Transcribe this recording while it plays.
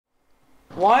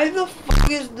Why the fuck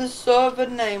is the server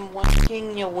name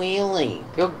wanking your wheelie?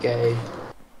 You're gay.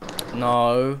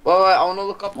 No. Wait, I wanna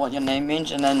look up what your name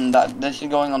means and then this is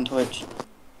going on Twitch.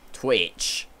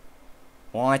 Twitch.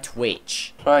 Why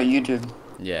Twitch? Try YouTube.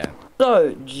 Yeah.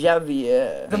 So,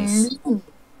 Javier. The meaning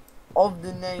of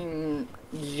the name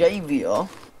Javier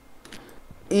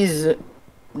is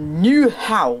new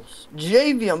house.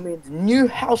 Javier means new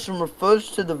house and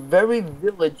refers to the very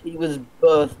village he was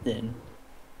birthed in.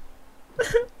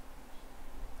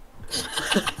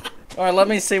 Alright, let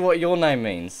me see what your name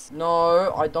means.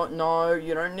 No, I don't know.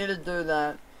 You don't need to do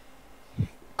that.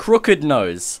 Crooked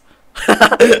Nose.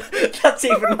 That's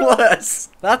even worse.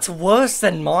 That's worse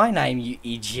than my name, you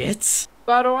idiot.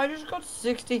 But I just got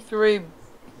 63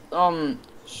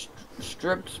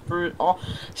 strip sprue. Oh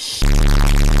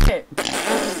shit.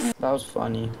 That was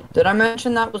funny. Did I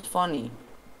mention that was funny?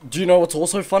 Do you know what's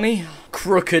also funny?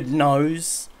 Crooked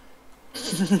Nose.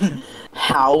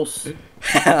 House.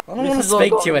 I don't want to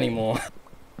speak to you anymore.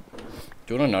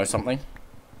 Do you want to know something?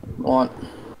 What?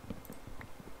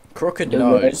 Crooked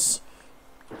Nose.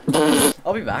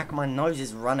 I'll be back. My nose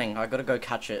is running. I gotta go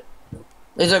catch it.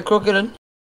 Is it crooked?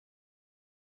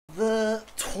 The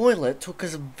toilet took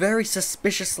us a very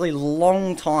suspiciously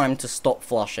long time to stop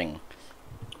flushing.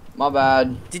 My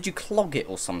bad. Did you clog it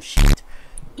or some shit?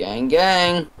 Gang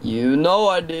gang. You know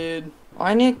I did.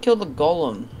 I need to kill the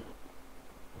golem.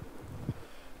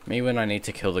 Me when I need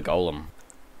to kill the golem.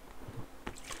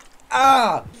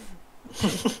 Ah!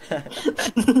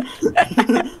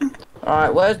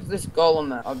 Alright, where's this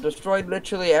golem at? I've destroyed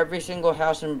literally every single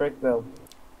house in Brickville.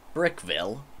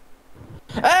 Brickville?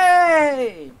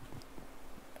 Hey!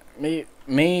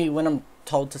 Me when I'm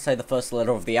told to say the first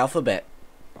letter of the alphabet.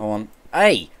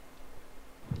 Hey!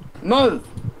 Move!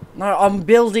 No, I'm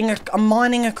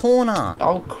mining a corner.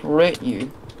 I'll crit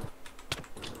you.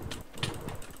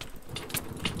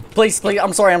 Please,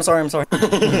 I'm sorry. I'm sorry,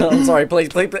 please.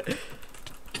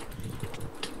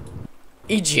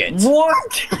 Idiot.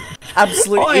 What?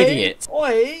 Absolute Oi, idiot.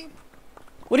 Oi!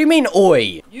 What do you mean,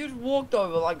 oi? You just walked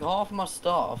over like half my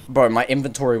stuff. Bro, my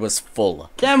inventory was full.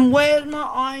 Then where's my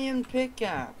iron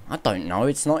pickaxe? I don't know,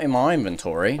 it's not in my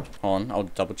inventory. Hold on, I'll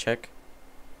double check.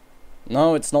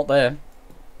 No, it's not there.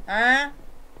 Huh?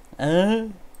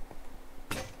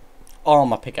 Oh,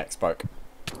 my pickaxe broke.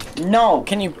 No.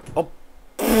 Can you... Oh.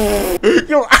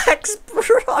 Your axe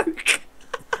broke!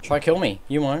 Try kill me,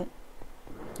 you won't.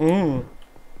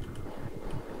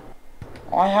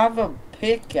 I have a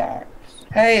pickaxe.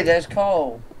 Hey, there's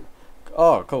coal.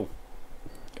 Oh, cool.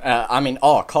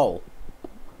 Coal.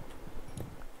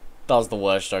 That was the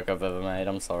worst joke I've ever made,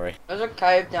 I'm sorry. There's a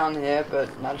cave down here,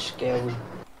 but not scary.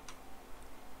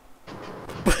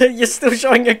 You're still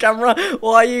showing your camera?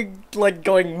 Why are you, like,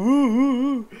 going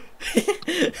woo?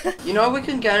 You know we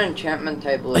can get an enchantment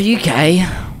table. Are you gay?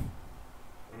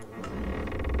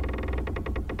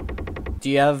 Do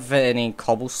you have any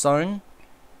cobblestone?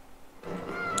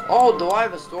 Oh, do I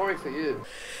have a story for you?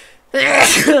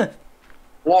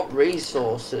 What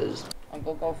resources? I'm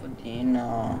gonna go for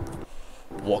dinner.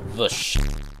 What the sh...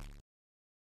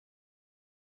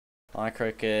 Hi,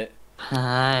 Cricket.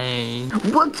 Hi.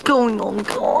 What's going on,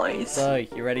 guys? So,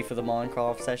 you ready for the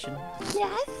Minecraft session?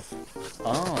 Yes.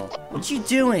 Oh, what you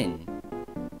doing?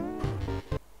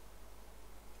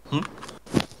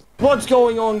 What's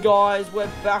going on, guys? We're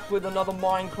back with another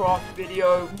Minecraft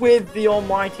video with the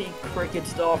almighty Cricket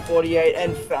Star 48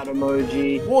 and Fat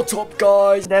Emoji. What's up,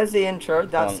 guys? There's the intro.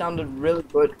 That sounded really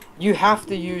good. You have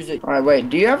to use it. Alright, wait.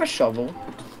 Do you have a shovel?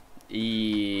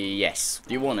 Yes.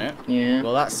 Do you want it? Yeah.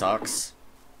 Well, that sucks.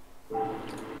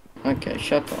 Okay,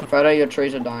 shut up. Fata, your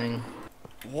trees are dying.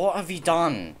 What have you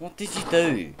done? What did you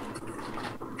do?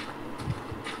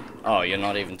 Oh, you're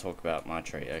not even talking about my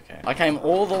tree, okay. I came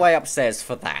all the way upstairs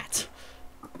for that.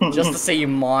 Just to see you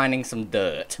mining some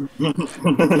dirt.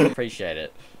 Appreciate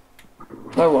it.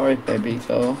 Don't worry, baby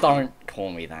girl. Don't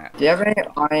call me that. Do you have any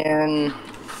iron?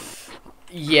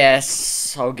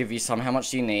 Yes, I'll give you some. How much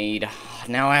do you need?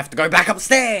 Now I have to go back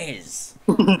upstairs!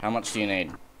 How much do you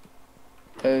need?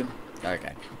 2.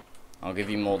 Okay. I'll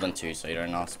give you more than 2 so you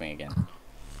don't ask me again.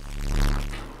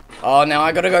 Oh, now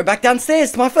I gotta go back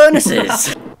downstairs to my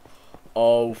furnaces!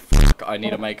 Oh, fuck, I need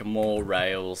to make more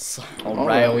rails. I'll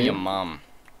rail your mum.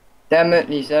 Damn it,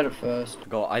 you said it first.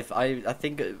 God, I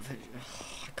think... I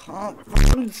can't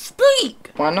fucking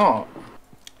speak! Why not?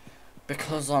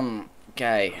 Because I'm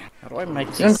gay. How do I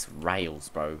make these rails,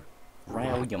 bro?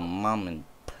 Rail your mum and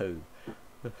poo.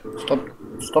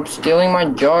 Stop stealing my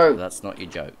joke. That's not your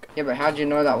joke. Yeah, but how'd you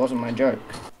know that wasn't my joke?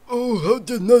 Oh, how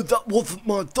did you know that wasn't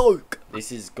my joke?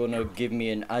 This is gonna give me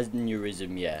an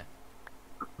aneurysm, yeah.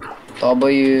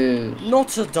 W.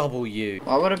 Not a W.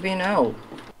 Why would it be an L?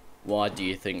 Why do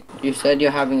you think? You said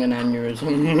you're having an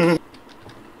aneurysm.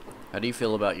 How do you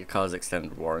feel about your car's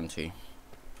extended warranty?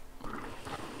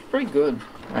 Pretty good.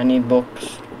 I need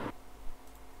books.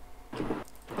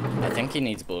 I think he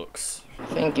needs books. I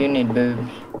think you need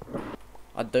boobs.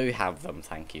 I do have them,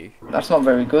 thank you. That's not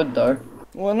very good though.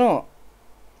 Why not?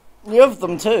 You have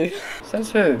them too.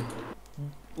 Says who?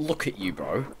 Look at you,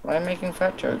 bro. Why are you making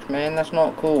fat jokes, man? That's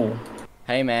not cool.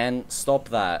 Hey man, stop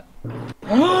that.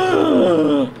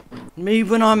 Me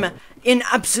when I'm in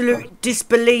absolute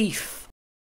disbelief.